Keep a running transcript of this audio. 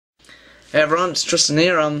Hey everyone, it's Tristan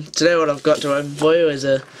here. Today what I've got to open for you is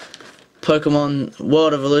a Pokemon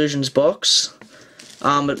World of Illusions box.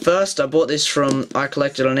 But first, I bought this from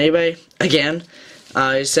iCollected on eBay. Again,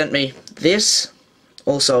 he sent me this.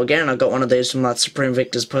 Also, again, I got one of these from that Supreme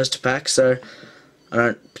Victor's poster pack, so I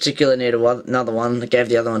don't particularly need another one. I gave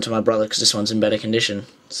the other one to my brother because this one's in better condition.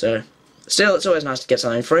 So, still, it's always nice to get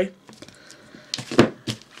something free.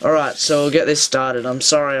 Alright, so we'll get this started. I'm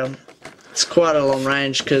sorry, it's quite a long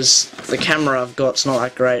range because the camera I've got's not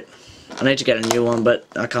that great. I need to get a new one, but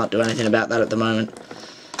I can't do anything about that at the moment.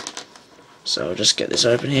 So I'll just get this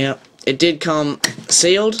open here. It did come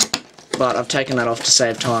sealed, but I've taken that off to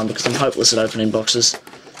save time because I'm hopeless at opening boxes.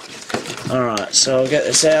 Alright, so I'll get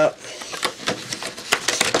this out.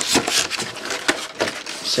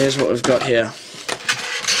 So here's what we've got here.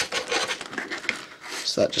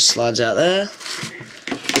 So that just slides out there.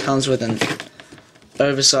 Comes with an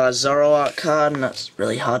oversized Zoroark card, and that's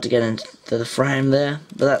really hard to get into the frame there,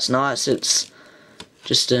 but that's nice. It's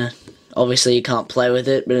just obviously you can't play with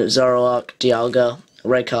it, but it's Zoroark, Dialga,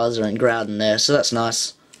 Rayquaza and Groudon there, so that's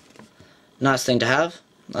nice. Nice thing to have.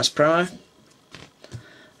 Nice promo.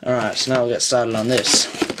 Alright, so now we'll get started on this.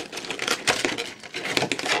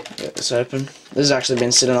 Get this open. This has actually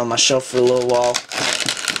been sitting on my shelf for a little while.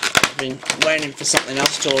 I've been waiting for something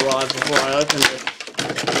else to arrive before I opened it.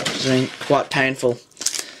 It's been quite painful.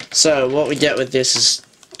 So what we get with this is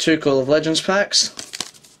 2 Call of Legends packs,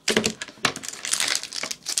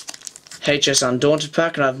 HS Undaunted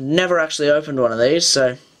pack, and I've never actually opened one of these,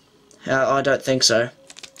 so I don't think so.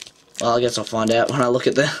 Well, I guess I'll find out when I look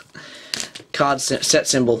at the card set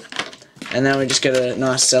symbol. And then we just get a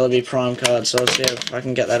nice Celebi Prime card, so I'll see if I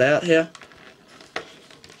can get that out here.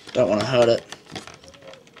 Don't want to hurt it.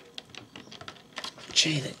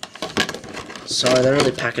 Gee, sorry, they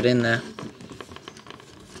really pack it in there.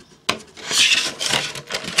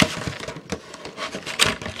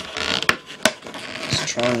 Just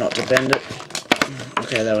trying not to bend it.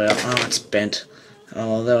 Okay, there we are. Oh, it's bent. Oh,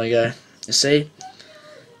 well, there we go. You see?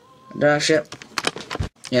 Dash it.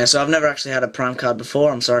 Yeah, so I've never actually had a Prime card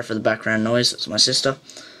before. I'm sorry for the background noise. It's my sister.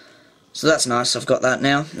 So that's nice. I've got that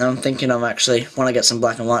now. Now I'm thinking of actually, when I get some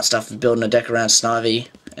black and white stuff, of building a deck around Snivy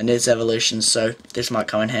and its evolutions, so this might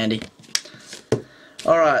come in handy.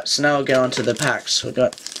 Alright, so now we'll get on to the packs. We've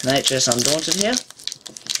got an HS Undaunted here.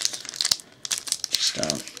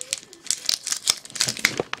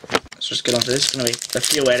 Let's just get on to this. There's going to be a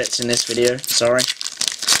few edits in this video, sorry.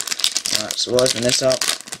 Alright, so we'll open this up.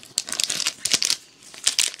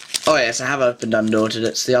 Oh yes, I have opened Undaunted.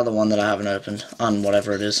 It's the other one that I haven't opened.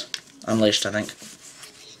 Whatever it is. Unleashed, I think.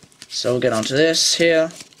 So we'll get on to this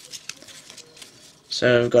here.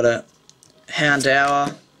 So we've got a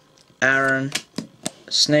Houndour, Aaron,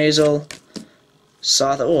 Sneasel,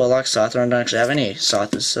 Scyther. Oh, I like Scyther. I don't actually have any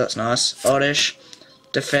Scythers, so that's nice. Oddish,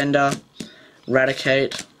 Defender,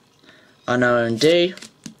 Raticate, Unknown D,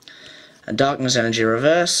 a Darkness Energy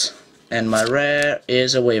Reverse, and my rare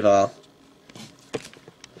is a Weavile.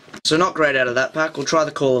 So not great out of that pack. We'll try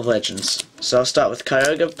the Call of Legends. So I'll start with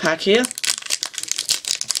Kyogre pack here.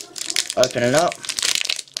 Open it up.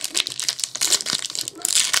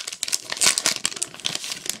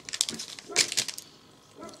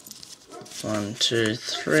 One, two,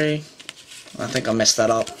 three. I think I messed that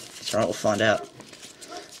up. It's alright, we'll find out.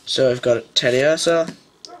 So we've got Teddiursa,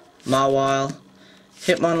 Mawile,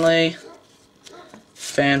 Hitmonlee,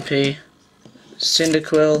 Phanpy,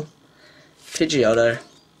 Cyndaquil, Pidgeotto,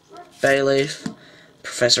 Bayleaf,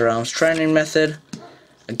 Professor Elm's Training Method,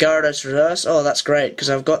 a Gyarados Reverse. Oh, that's great, because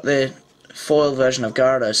I've got the foil version of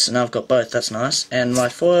Gyarados, so now I've got both. That's nice. And my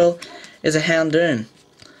foil is a Houndoom.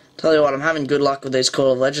 Tell you what, I'm having good luck with these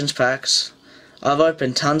Call of Legends packs. I've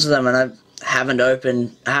opened tons of them, and I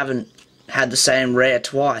haven't had the same rare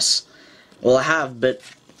twice. Well, I have, but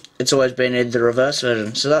it's always been either the reverse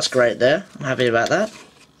version, so that's great there. I'm happy about that.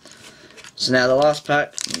 So now the last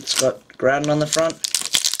pack, it's got Groudon on the front.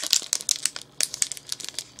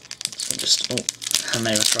 So just, I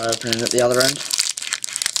may try opening it at the other end.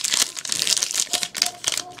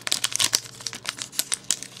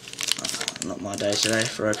 Not my day today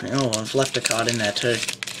for opening. Oh, I've left a card in there too.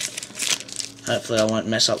 Hopefully I won't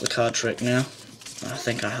mess up the card trick now. I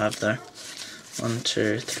think I have though. 1,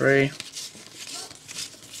 2, 3.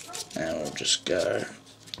 And we'll just go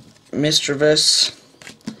Mischievous,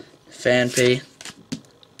 Phanpy,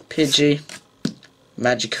 Pidgey,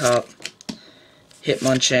 Magikarp,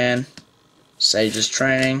 Hitmonchan, Sage's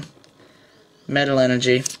Training, Metal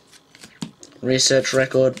Energy, Research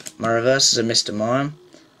Record. My reverse is a Mr. Mime.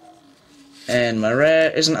 And my rare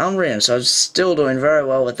is an Umbreon, so I'm still doing very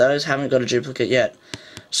well with those. Haven't got a duplicate yet.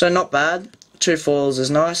 So not bad. 2 foils is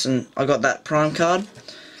nice, and I got that prime card.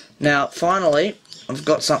 Now, finally, I've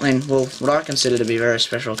got something, well, what I consider to be very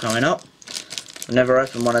special coming up. I've never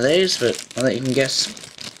opened one of these, but I think you can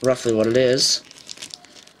guess roughly what it is.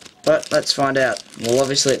 But let's find out. Well,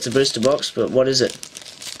 obviously it's a booster box, but what is it?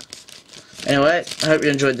 Anyway, I hope you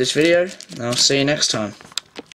enjoyed this video, and I'll see you next time.